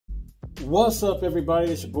What's up,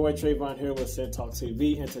 everybody? It's your boy Trayvon here with Scent Talk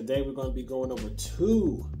TV, and today we're going to be going over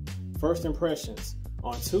two first impressions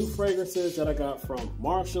on two fragrances that I got from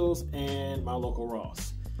Marshall's and my local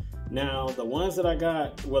Ross. Now, the ones that I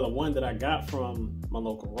got, well, the one that I got from my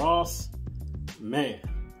local Ross, man,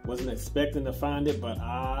 wasn't expecting to find it, but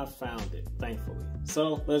I found it, thankfully.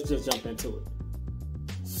 So let's just jump into it.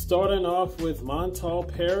 Starting off with Montale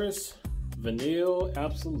Paris Vanille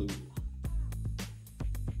Absolu.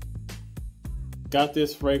 Got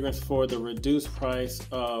this fragrance for the reduced price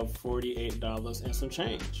of $48 and some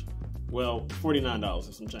change. Well, $49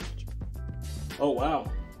 and some change. Oh,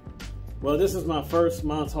 wow. Well, this is my first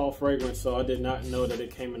Montale fragrance, so I did not know that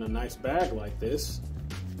it came in a nice bag like this.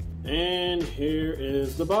 And here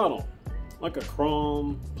is the bottle. Like a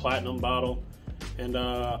chrome platinum bottle. And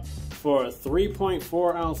for a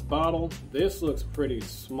 3.4 ounce bottle, this looks pretty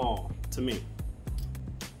small to me.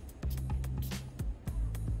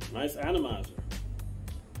 Nice atomizer.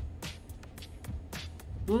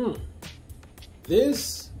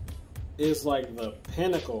 This is like the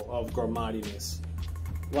pinnacle of gourmandiness.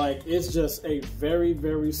 Like, it's just a very,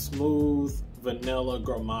 very smooth vanilla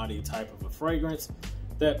gourmand type of a fragrance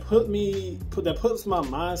that puts my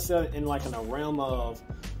mindset in like in a realm of,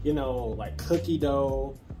 you know, like cookie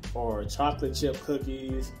dough or chocolate chip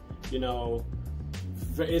cookies. You know,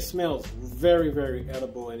 it smells very, very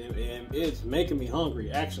edible, and it's making me hungry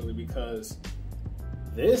actually, because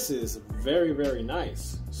this is very, very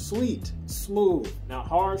nice. Sweet, smooth, not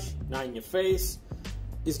harsh, not in your face.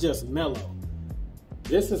 It's just mellow.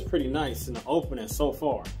 This is pretty nice in the opening so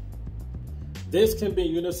far. This can be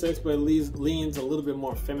unisex, but it leans a little bit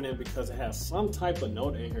more feminine because it has some type of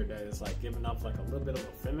note in here that is like giving off like a little bit of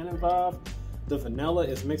a feminine vibe. The vanilla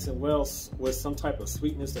is mixing well with some type of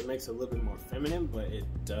sweetness that makes it a little bit more feminine, but it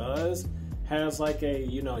has like a,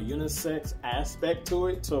 you know, unisex aspect to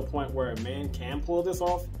it, to a point where a man can pull this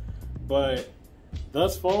off. But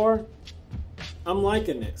thus far, I'm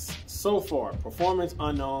liking this. So far, performance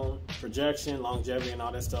unknown, projection, longevity, and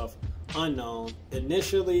all that stuff unknown.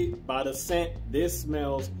 Initially, by the scent, this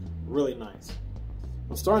smells really nice.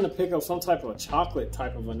 I'm starting to pick up some type of a chocolate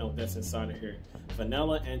type of a note that's inside of here.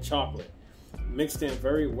 Vanilla and chocolate mixed in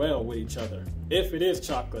very well with each other. If it is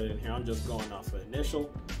chocolate in here, I'm just going off of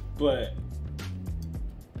initial. But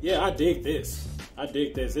yeah, I dig this. I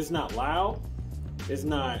dig this. It's not loud. It's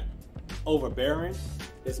not overbearing.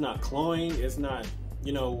 It's not cloying. It's not,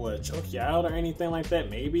 you know, choke you out or anything like that.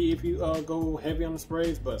 Maybe if you go heavy on the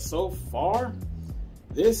sprays. But so far,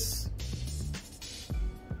 it's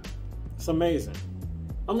amazing.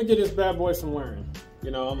 I'm going to give this bad boy some wearing.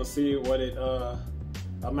 You know, I'm going to see what it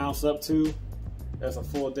amounts up to as a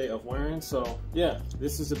full day of wearing. So yeah,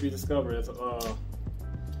 this is to be discovered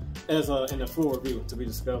in a full review, to be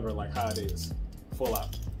discovered like how it is full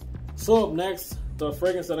out. So up next, the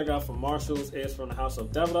fragrance that I got from Marshall's is from the house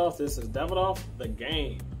of Davidoff. This is Davidoff The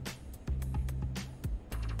Game.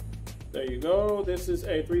 There you go. This is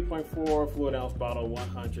a 3.4 fluid ounce bottle,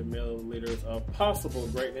 100 milliliters of possible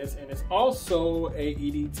greatness, and it's also a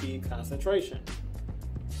EDT concentration.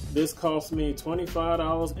 This cost me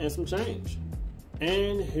 $25 and some change.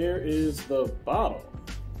 And here is the bottle.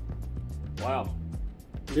 Wow.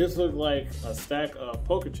 This looks like a stack of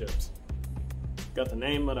poker chips. Got the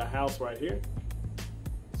name of the house right here.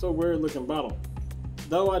 It's a weird looking bottle,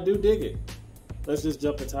 though I do dig it. Let's just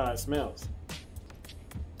jump into how it smells.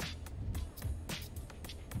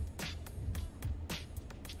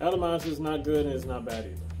 Atomizer is not good and it's not bad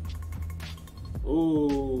either.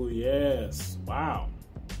 Ooh, yes. Wow.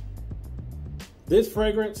 This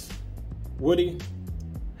fragrance, woody,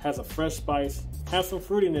 has a fresh spice, has some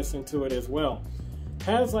fruitiness into it as well.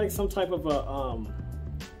 Has like some type of a,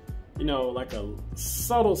 you know, like a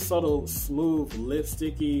subtle, smooth,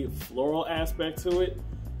 lipsticky, floral aspect to it.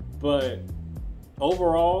 But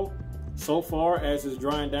overall, so far as it's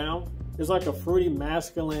drying down, it's like a fruity,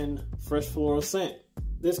 masculine, fresh floral scent.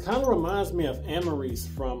 This kind of reminds me of Amarice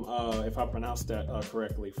from, if I pronounced that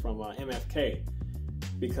correctly, from MFK.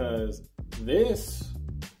 Because this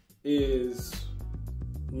is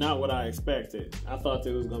not what I expected. I thought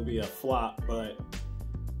it was going to be a flop, but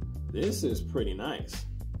this is pretty nice.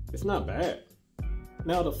 It's not bad.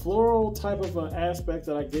 Now, the floral type of aspect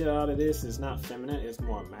that I get out of this is not feminine. It's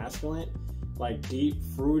more masculine, like deep,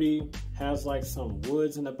 fruity, has like some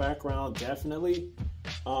woods in the background, definitely.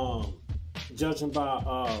 Judging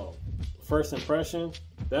by first impression,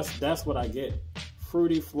 that's what I get.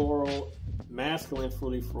 Fruity floral, masculine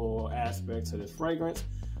fruity floral aspect to this fragrance,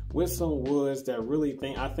 with some woods that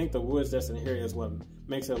I think the woods that's in here is what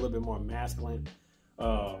makes it a little bit more masculine.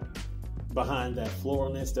 behind that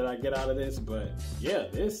floralness that I get out of this. But yeah,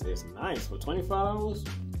 this is nice. For $25,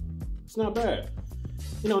 it's not bad.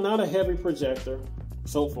 You know, not a heavy projector,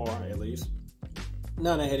 so far at least.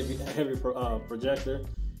 Not a heavy projector.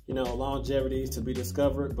 You know, longevity to be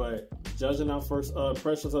discovered, but judging our first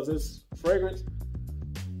impressions of this fragrance,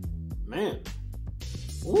 man,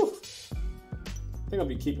 woo, I think I'll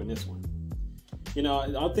be keeping this one. You know,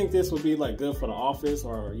 I think this would be like good for the office,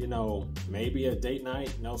 or, you know, maybe a date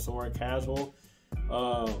night, you know, somewhere casual.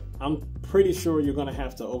 I'm pretty sure you're gonna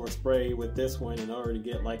have to overspray with this one in order to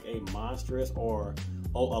get like a monstrous or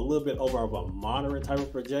a little bit over of a moderate type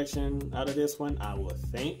of projection out of this one, I would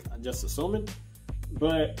think. I'm just assuming.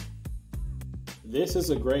 But this is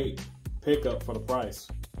a great pickup for the price,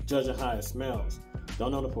 judging how it smells.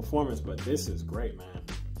 Don't know the performance, but this is great, man.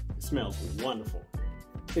 It smells wonderful.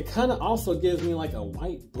 It kind of also gives me like a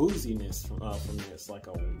white booziness from this, like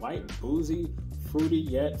a white boozy, fruity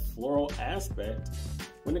yet floral aspect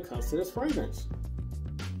when it comes to this fragrance.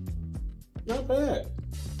 Not bad.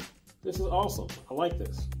 This is awesome. I like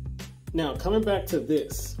this. Now, coming back to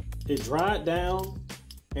this, it dried down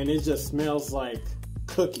and it just smells like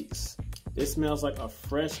cookies. It smells like a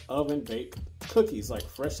fresh oven baked cookies, like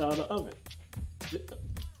fresh out of the oven.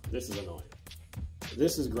 This is annoying.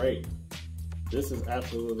 This is great. This is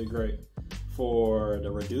absolutely great. For the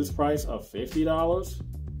reduced price of $50,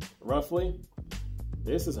 roughly,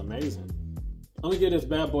 this is amazing. I'm gonna give this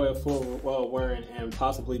bad boy a full wearing and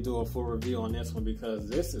possibly do a full review on this one because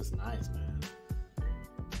this is nice, man.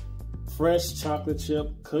 Fresh chocolate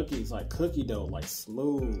chip cookies, like cookie dough, like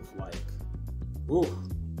smooth, like, ooh,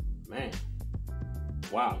 man,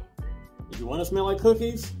 wow. If you want to smell like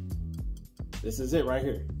cookies, this is it right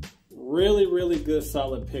here. Really, really good,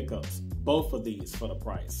 solid pickups. Both of these for the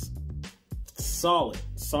price. Solid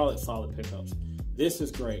pickups. This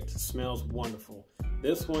is great. Smells wonderful.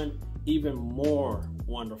 This one, even more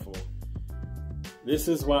wonderful. This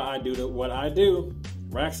is why I do what I do.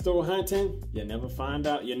 Rack store hunting, you never find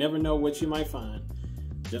out. You never know what you might find.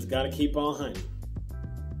 Just got to keep on hunting.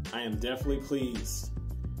 I am definitely pleased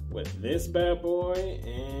with this bad boy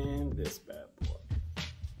and this bad boy.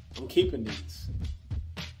 I'm keeping these.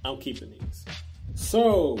 I'm keeping these.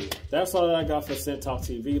 So, that's all that I got for Scent Talk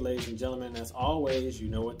TV, ladies and gentlemen. As always, you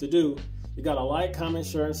know what to do. You got to like, comment,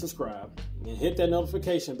 share, and subscribe. And hit that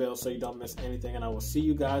notification bell so you don't miss anything. And I will see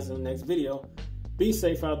you guys in the next video. Be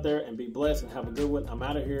safe out there and be blessed and have a good one. I'm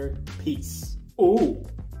out of here. Peace. Ooh.